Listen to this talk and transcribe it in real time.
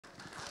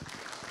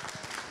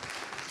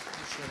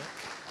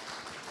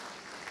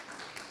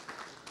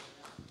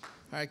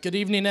All right, good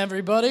evening,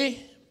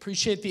 everybody.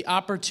 Appreciate the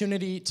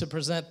opportunity to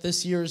present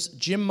this year's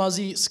Jim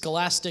Muzzy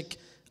Scholastic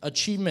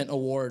Achievement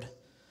Award.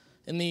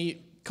 In the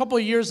couple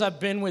of years I've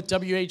been with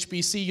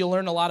WHBC, you'll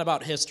learn a lot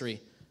about history.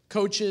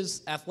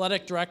 Coaches,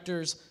 athletic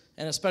directors,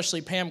 and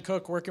especially Pam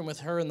Cook, working with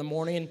her in the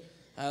morning.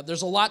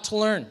 There's a lot to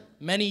learn.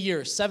 Many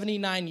years,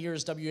 79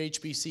 years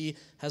WHBC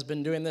has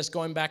been doing this,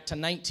 going back to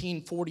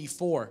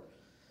 1944.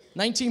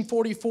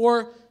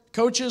 1944,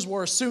 coaches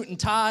wore a suit and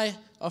tie,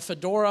 a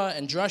fedora,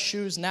 and dress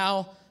shoes.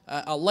 Now,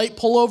 a light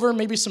pullover,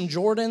 maybe some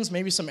Jordans,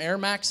 maybe some Air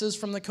Maxes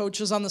from the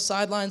coaches on the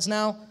sidelines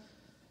now.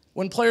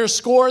 When players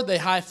scored, they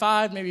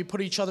high-fived, maybe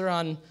put each other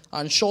on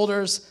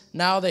shoulders.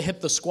 Now they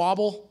hit the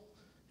squabble.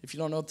 If you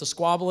don't know what the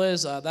squabble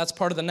is, that's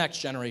part of the next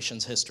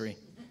generation's history.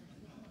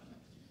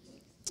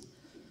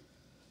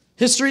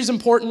 History is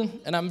important,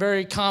 and I'm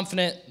very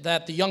confident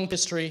that the young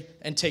history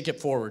and take it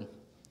forward.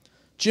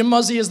 Jim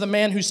Muzzy is the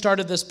man who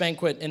started this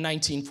banquet in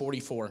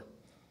 1944.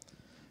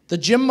 The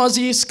Jim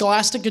Muzzy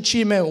Scholastic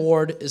Achievement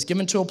Award is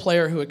given to a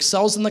player who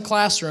excels in the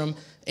classroom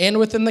and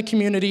within the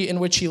community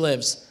in which he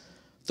lives.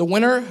 The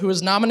winner, who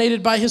is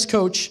nominated by his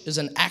coach, is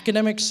an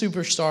academic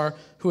superstar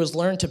who has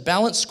learned to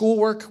balance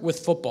schoolwork with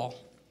football.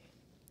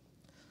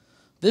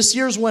 This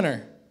year's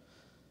winner,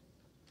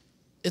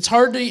 it's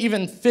hard to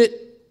even fit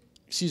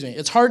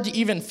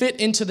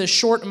into this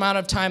short amount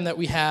of time that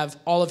we have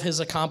all of his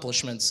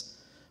accomplishments.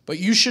 But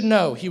you should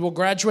know he will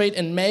graduate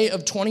in May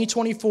of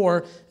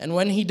 2024, and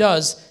when he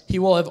does, he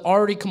will have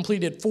already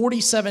completed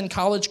 47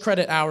 college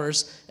credit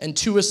hours and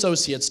 2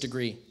 associate's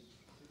degree.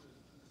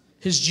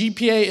 His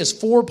GPA is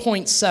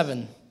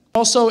 4.7.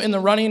 Also in the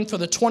running for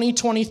the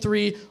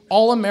 2023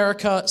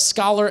 All-America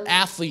Scholar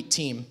Athlete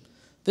team.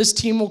 This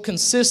team will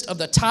consist of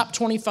the top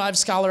 25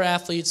 scholar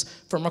athletes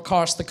from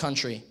across the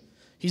country.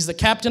 He's the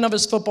captain of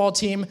his football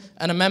team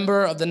and a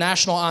member of the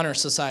National Honor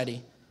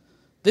Society.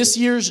 This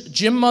year's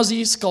Jim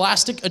Muzzy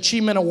Scholastic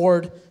Achievement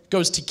Award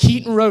goes to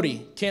Keaton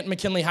Rohde, Canton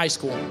McKinley High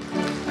School.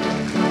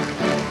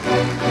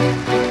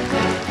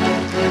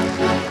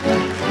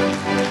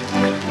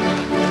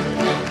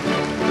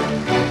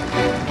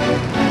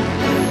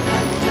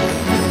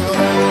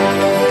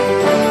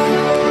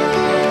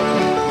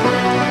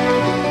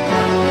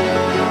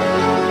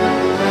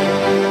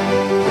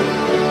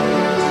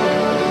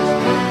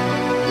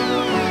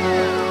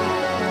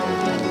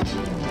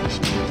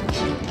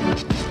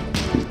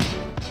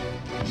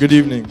 Good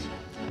evening.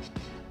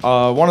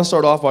 I want to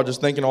start off by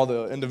just thanking all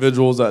the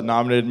individuals that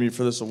nominated me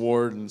for this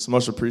award, and it's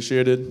much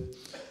appreciated.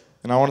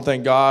 And I want to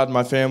thank God,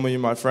 my family,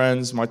 my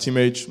friends, my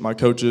teammates, my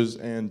coaches,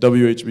 and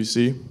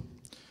WHBC.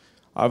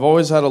 I've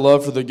always had a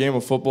love for the game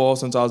of football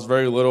since I was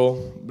very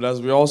little, but as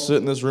we all sit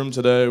in this room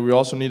today, we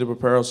also need to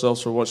prepare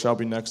ourselves for what shall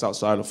be next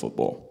outside of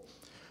football.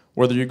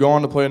 Whether you go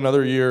on to play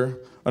another year,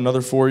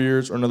 another 4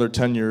 years, or another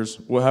 10 years,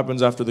 what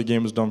happens after the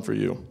game is done for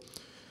you?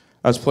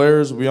 As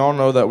players, we all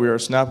know that we are a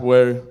snap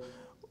away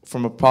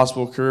from a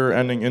possible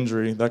career-ending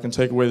injury that can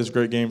take away this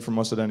great game from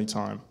us at any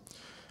time,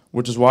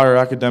 which is why our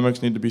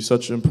academics need to be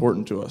such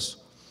important to us.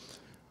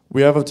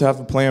 We have to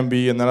have a plan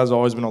B, and that has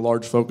always been a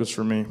large focus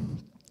for me.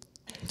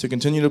 To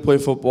continue to play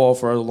football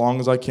for as long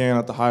as I can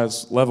at the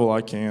highest level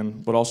I can,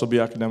 but also be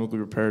academically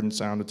prepared and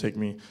sound to take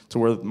me to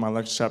where my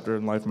next chapter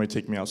in life may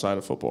take me outside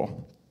of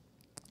football.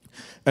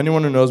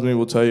 Anyone who knows me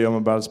will tell you I'm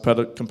about as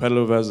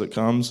competitive as it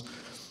comes,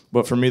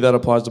 but for me that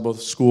applies to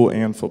both school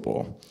and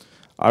football.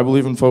 I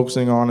believe in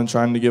focusing on and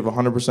trying to give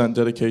 100%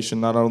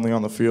 dedication not only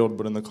on the field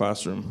but in the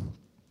classroom.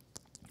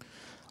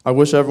 I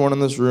wish everyone in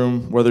this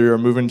room, whether you're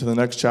moving to the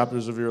next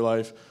chapters of your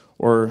life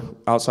or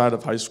outside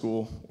of high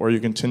school or you're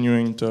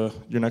continuing to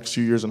your next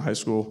few years in high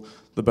school,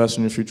 the best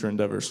in your future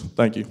endeavors.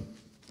 Thank you.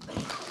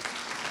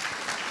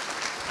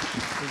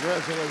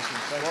 Congratulations.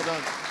 Well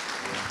done.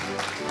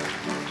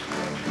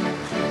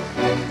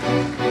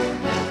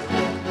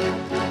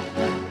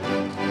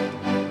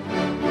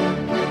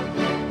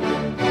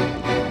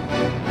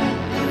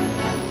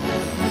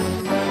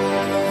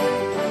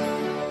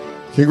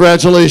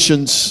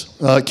 Congratulations,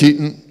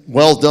 Keaton.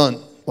 Well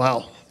done.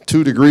 Wow,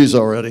 2 degrees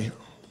already.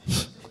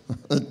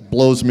 That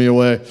blows me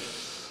away.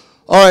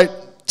 All right,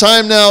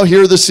 time now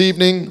here this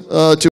evening to